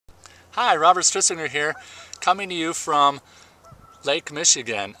Hi, Robert Strissinger here, coming to you from Lake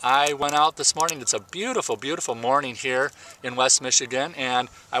Michigan. I went out this morning. It's a beautiful, beautiful morning here in West Michigan, and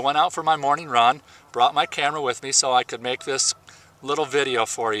I went out for my morning run, brought my camera with me so I could make this little video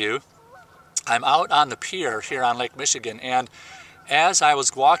for you. I'm out on the pier here on Lake Michigan, and as I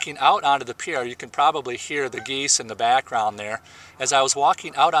was walking out onto the pier, you can probably hear the geese in the background there. As I was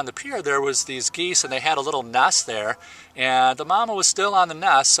walking out on the pier, there was these geese, and they had a little nest there, and the mama was still on the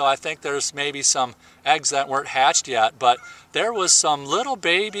nest, so I think there's maybe some eggs that weren't hatched yet, but there was some little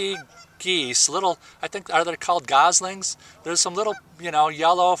baby geese, I think, are they called goslings? There's some little,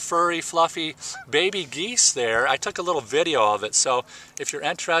 yellow, furry, fluffy baby geese there. I took a little video of it, so if you're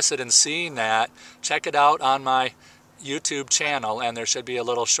interested in seeing that, check it out on my YouTube channel, and there should be a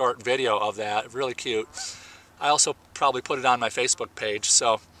little short video of that. Really cute. I also probably put it on my Facebook page.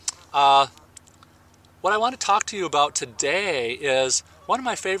 So what I want to talk to you about today is one of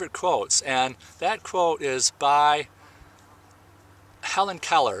my favorite quotes, and that quote is by Helen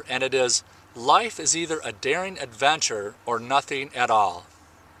Keller, and it is, "Life is either a daring adventure or nothing at all."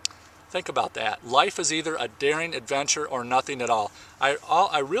 Think about that. Life is either a daring adventure or nothing at all.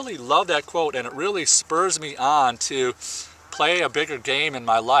 I really love that quote, and it really spurs me on to play a bigger game in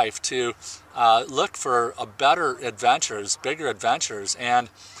my life, to look for bigger adventures. And,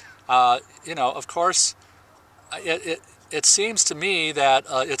 of course, it seems to me that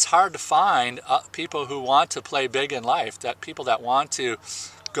it's hard to find people who want to play big in life, that people that want to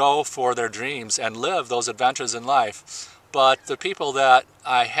go for their dreams and live those adventures in life. But the people that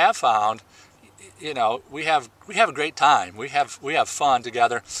I have found, we have a great time. We have fun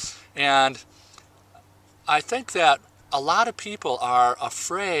together, and I think that a lot of people are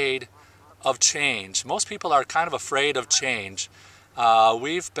afraid of change. Most people are kind of afraid of change.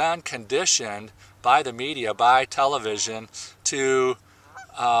 We've been conditioned by the media, by television, to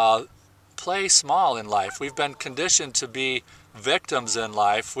play small in life. We've been conditioned to be victims in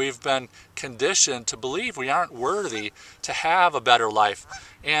life. We've been conditioned to believe we aren't worthy to have a better life.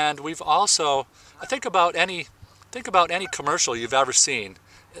 And we've also, think about any commercial you've ever seen.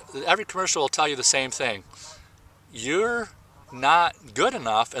 Every commercial will tell you the same thing. You're not good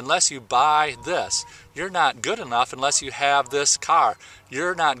enough unless you buy this. You're not good enough unless you have this car.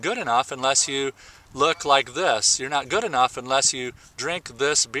 You're not good enough unless you look like this. You're not good enough unless you drink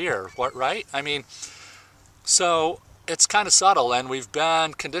this beer. What, right? I mean, so it's kind of subtle, and we've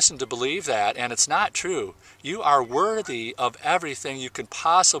been conditioned to believe that, and it's not true. You are worthy of everything you can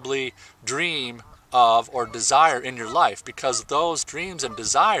possibly dream of or desire in your life, because those dreams and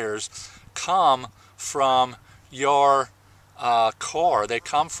desires come from your core. They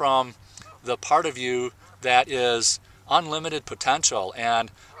come from the part of you that is unlimited potential,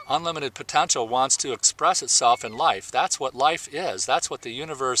 and unlimited potential wants to express itself in life. That's what life is. That's what the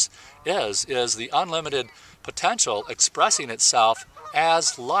universe is the unlimited potential expressing itself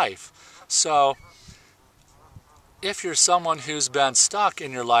as life. So if you're someone who's been stuck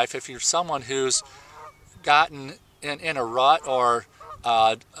in your life, if you're someone who's gotten in a rut, or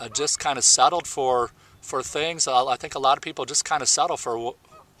just kind of settled for things, I think a lot of people just kind of settle for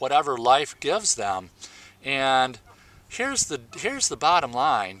whatever life gives them. And here's the bottom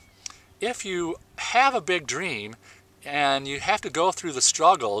line. If you have a big dream and you have to go through the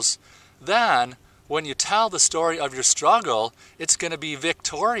struggles, then when you tell the story of your struggle, it's going to be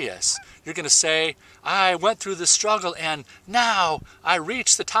victorious. You're going to say, I went through this struggle and now I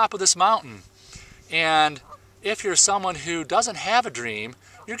reached the top of this mountain. And if you're someone who doesn't have a dream,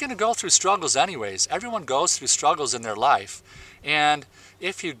 you're going to go through struggles anyways. Everyone goes through struggles in their life. And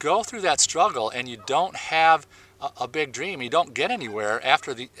if you go through that struggle and you don't have a big dream, you don't get anywhere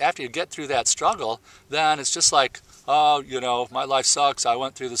after you get through that struggle, then it's just like, oh, my life sucks. I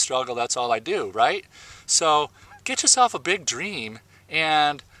went through the struggle. That's all I do, right? So get yourself a big dream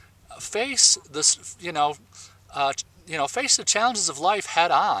and face this, face the challenges of life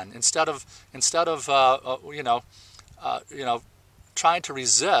head on, instead of trying to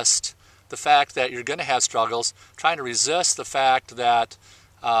resist the fact that you're going to have struggles, trying to resist the fact that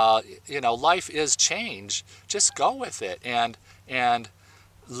life is change. Just go with it and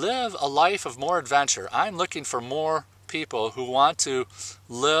live a life of more adventure. I'm looking for more people who want to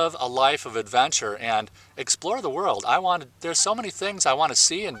live a life of adventure and explore the world. There's so many things I want to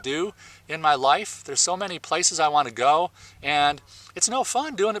see and do in my life. There's so many places I want to go, and it's no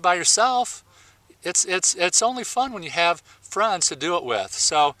fun doing it by yourself. It's only fun when you have friends to do it with.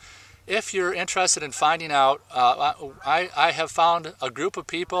 So if you're interested in finding out, I have found a group of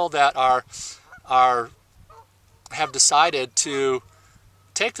people that have decided to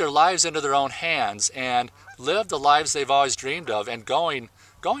take their lives into their own hands and live the lives they've always dreamed of, and going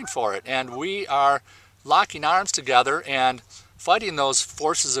going for it. And we are locking arms together and fighting those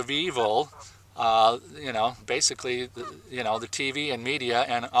forces of evil, you know, basically, you know, the TV and media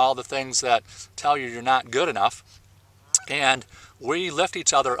and all the things that tell you you're not good enough. And we lift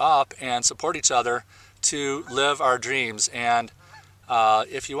each other up and support each other to live our dreams. And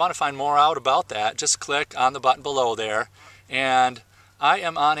if you want to find more out about that, just click on the button below there. And I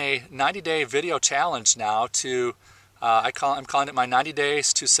am on a 90-day video challenge now to, I'm calling it my 90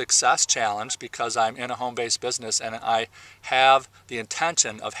 Days to Success Challenge, because I'm in a home-based business and I have the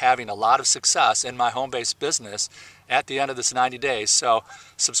intention of having a lot of success in my home-based business at the end of this 90 days. So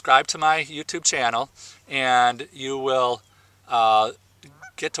subscribe to my YouTube channel and you will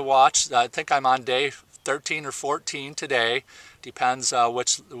get to watch. I think I'm on day 13 or 14 today. Depends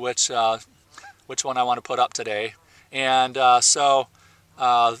which one I want to put up today. And so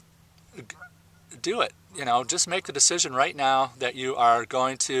do it. You know, just make the decision right now that you are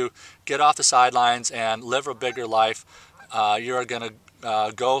going to get off the sidelines and live a bigger life. You are going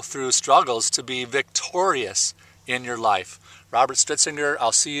to go through struggles to be victorious in your life. Robert Stritzinger,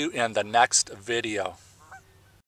 I'll see you in the next video.